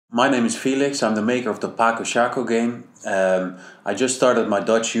My name is Felix. I'm the maker of the Paco Ŝako game. I just started my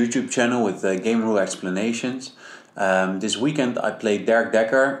Dutch YouTube channel with game rule explanations. This weekend I played Dirk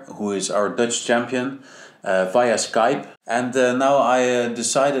Dekker, who is our Dutch champion, via Skype. And now I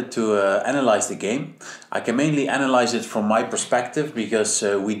decided to analyze the game. I can mainly analyze it from my perspective because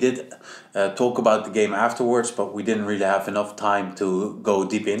we did talk about the game afterwards, but we didn't really have enough time to go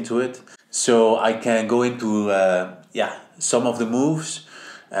deep into it. So I can go into some of the moves.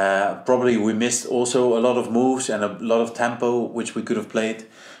 Probably we missed also a lot of moves and a lot of tempo which we could have played,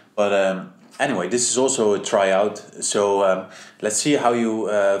 but anyway, this is also a tryout, so let's see how you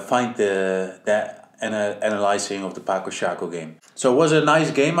find the analyzing of the Paco Ŝako game. So it was a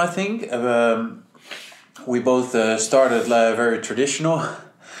nice game, I think. We both started very traditional.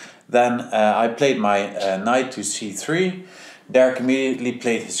 Then I played my knight to c3. Dirk immediately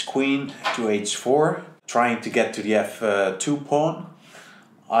played his queen to h4, trying to get to the f2 pawn.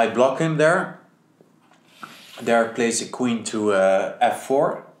 I block him there. Dirk plays a queen to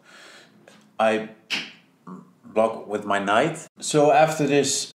f4. I block with my knight. So after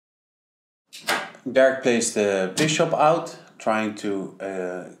this, Dirk plays the bishop out, trying to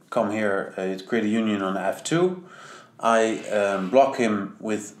come here, create a union on f2. I block him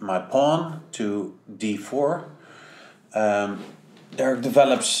with my pawn to d4. Dirk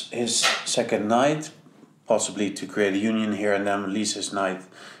develops his second knight, possibly to create a union here and then release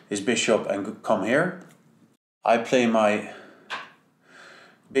his bishop and come here. I play my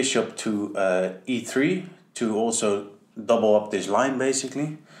bishop to e3 to also double up this line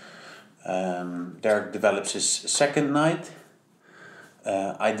basically. Dirk develops his second knight.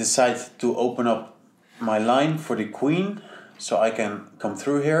 I decide to open up my line for the queen so I can come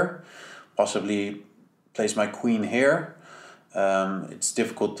through here, possibly place my queen here. It's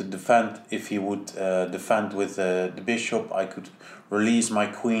difficult to defend. If he would defend with the bishop, I could release my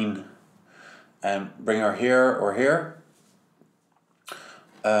queen and bring her here or here.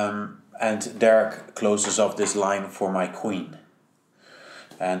 And Dirk closes off this line for my queen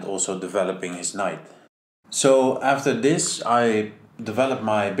and also developing his knight. So after this I develop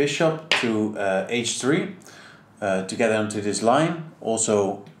my bishop to h3 to get onto this line,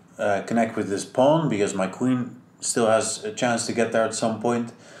 also connect with this pawn because my queen still has a chance to get there at some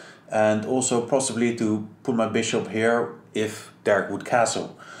point, and also possibly to put my bishop here if Dirk would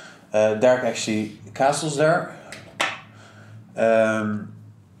castle. Dirk actually castles there.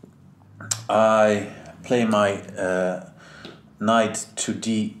 I play my knight to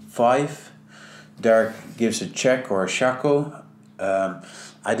d5. Dirk gives a check or a Ŝako.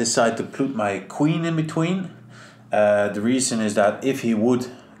 I decide to put my queen in between. The reason is that if he would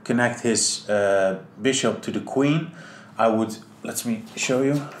connect his bishop to the queen, let me show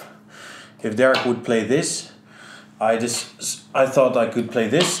you. If Dirk would play this, I thought I could play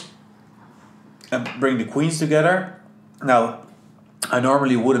this and bring the queens together. Now, I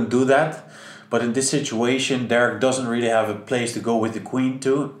normally wouldn't do that, but in this situation, Dirk doesn't really have a place to go with the queen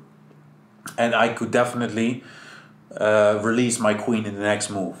to, and I could definitely release my queen in the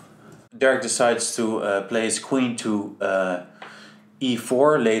next move. Dirk decides to play his queen to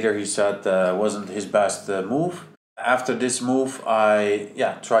e4. Later he said wasn't his best move. After this move I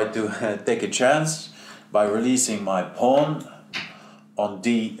tried to take a chance by releasing my pawn on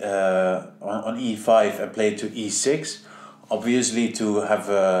e5 and play to e6. Obviously, to have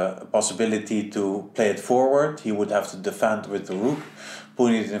a possibility to play it forward, he would have to defend with the rook,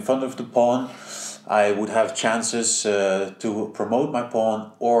 putting it in front of the pawn. I would have chances to promote my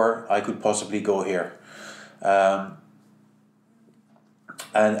pawn, or I could possibly go here.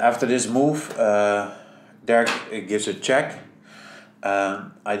 And after this move, Dirk gives a check.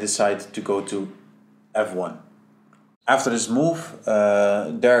 I decide to go to f1. After this move,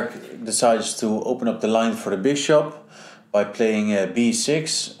 Dirk decides to open up the line for the bishop by playing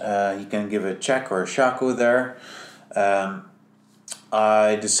b6. He can give a check or a Ŝako there.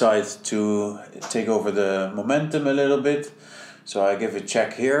 I decide to take over the momentum a little bit, so I give a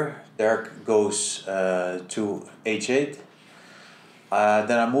check here. Dirk goes to h8.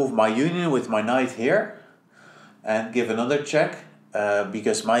 Then I move my union with my knight here and give another check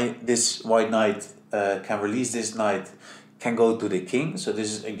because this white knight can release this knight, can go to the king. So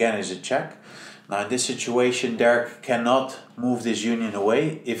this is again is a check. Now in this situation, Dirk cannot move this union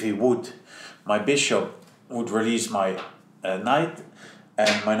away. If he would, my bishop would release my knight,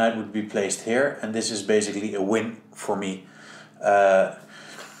 and my knight would be placed here, and this is basically a win for me.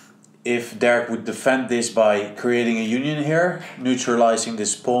 If Dirk would defend this by creating a union here, neutralizing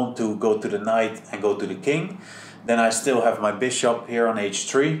this pawn to go to the knight and go to the king, then I still have my bishop here on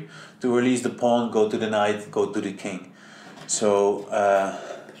h3 to release the pawn, go to the knight, go to the king. So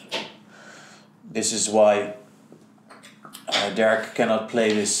This is why Derek cannot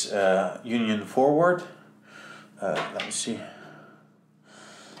play this union forward. Let me see.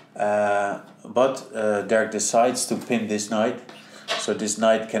 But Derek decides to pin this knight, so this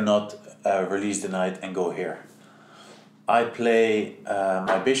knight cannot release the knight and go here. I play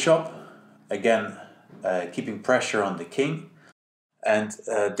my bishop, again keeping pressure on the king, and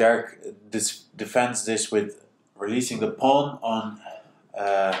Derek defends this with releasing the pawn on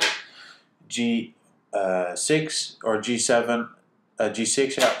G6 or G7,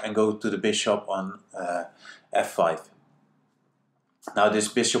 G6, yeah, and go to the bishop on F5. Now this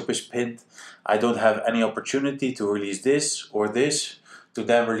bishop is pinned. I don't have any opportunity to release this or this to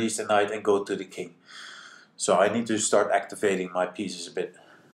then release the knight and go to the king. So I need to start activating my pieces a bit.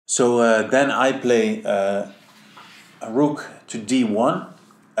 So then I play a rook to D1.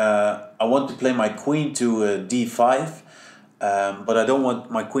 I want to play my queen to D5, but I don't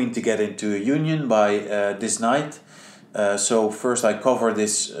want my queen to get into a union by this knight. So first I cover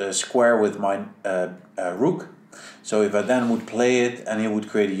this square with my rook. So if I then would play it and he would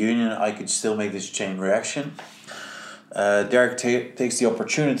create a union, I could still make this chain reaction. Derek takes the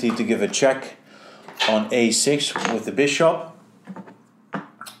opportunity to give a check on A6 with the bishop.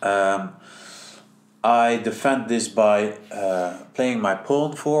 I defend this by playing my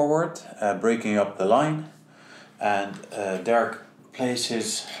pawn forward, breaking up the line, and Derek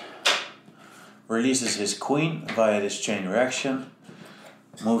releases his queen via this chain reaction,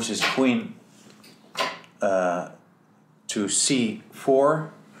 moves his queen to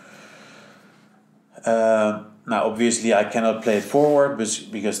C4. Now obviously I cannot play it forward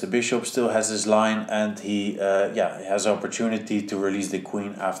because the bishop still has his line, and he has opportunity to release the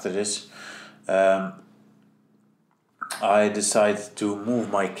queen after this. I decide to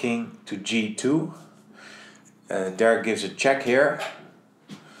move my king to G2. Derek gives a check here,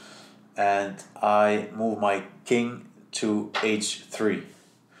 and I move my king to H3.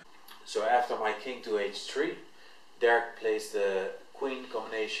 So after my king to H3, Derek plays the queen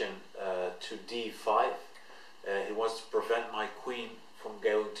combination to D5. He wants to prevent my queen from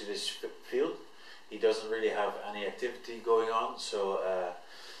going to this field. He doesn't really have any activity going on, so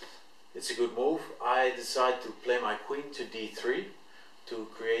it's a good move. I decide to play my queen to D3 to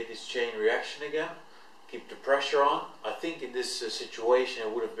create this chain reaction again, keep the pressure on. I think in this situation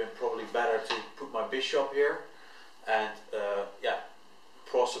it would have been probably better to put my bishop here, and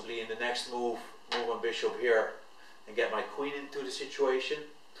possibly in the next move my bishop here and get my queen into the situation,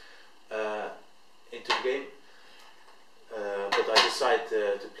 into the game. But I decide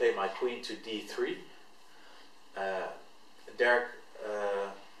to play my queen to D3. Derek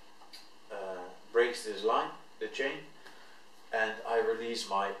breaks this line, the chain, and I release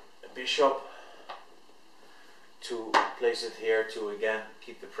my bishop to place it here to again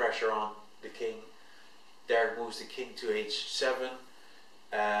keep the pressure on the king. Derek moves the king to H7,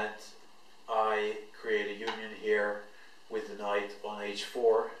 and I create a union here with the knight on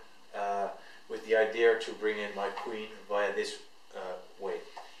H4, with the idea to bring in my queen via this way.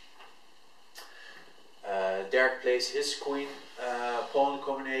 Derek plays his queen pawn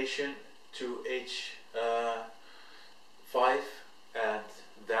combination to H5, and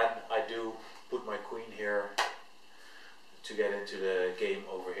then I do put my queen here to get into the game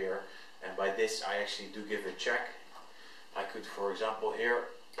over here, and by this I actually do give a check. I could, for example, here,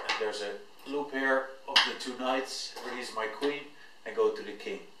 and there's a loop here of the two knights, release my queen and go to the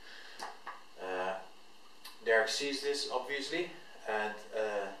king. Derek sees this obviously and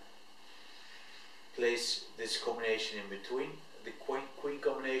plays this combination in between, the queen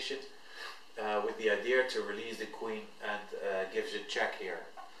combination, with the idea to release the queen, and gives a check here.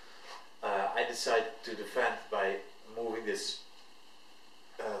 I decide to defend by moving this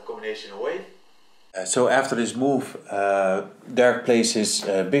combination away. So after this move, Derek plays his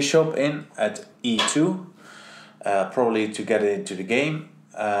bishop in at E2, probably to get it into the game.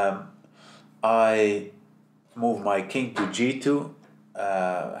 I move my king to G2,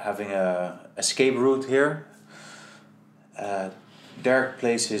 having a escape route here. Derek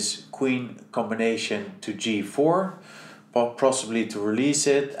plays his queen combination to G4, possibly to release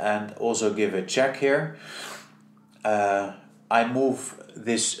it and also give a check here. I move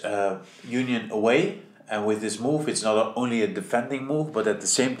this union away, and with this move it's not only a defending move, but at the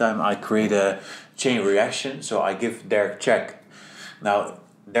same time I create a chain reaction, so I give Derek check. Now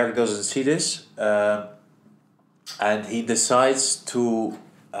Derek doesn't see this, and he decides to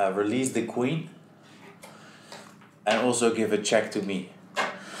release the queen and also give a check to me.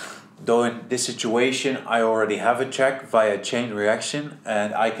 Though in this situation I already have a check via chain reaction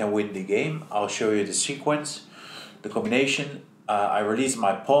and I can win the game. I'll show you the sequence, the combination. I release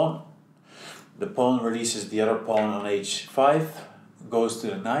my pawn, The pawn releases the other pawn on h5, goes to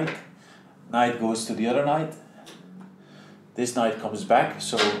the knight. Knight goes to the other knight. This knight comes back,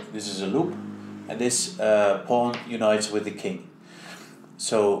 so this is a loop. And this pawn unites with the king.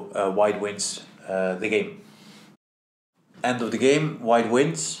 So white wins the game. End of the game, white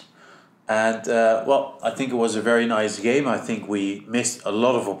wins. And well, I think it was a very nice game. I think we missed a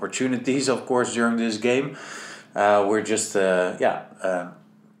lot of opportunities, of course, during this game. We're just,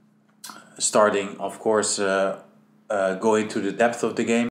 starting, of course, going to the depth of the game.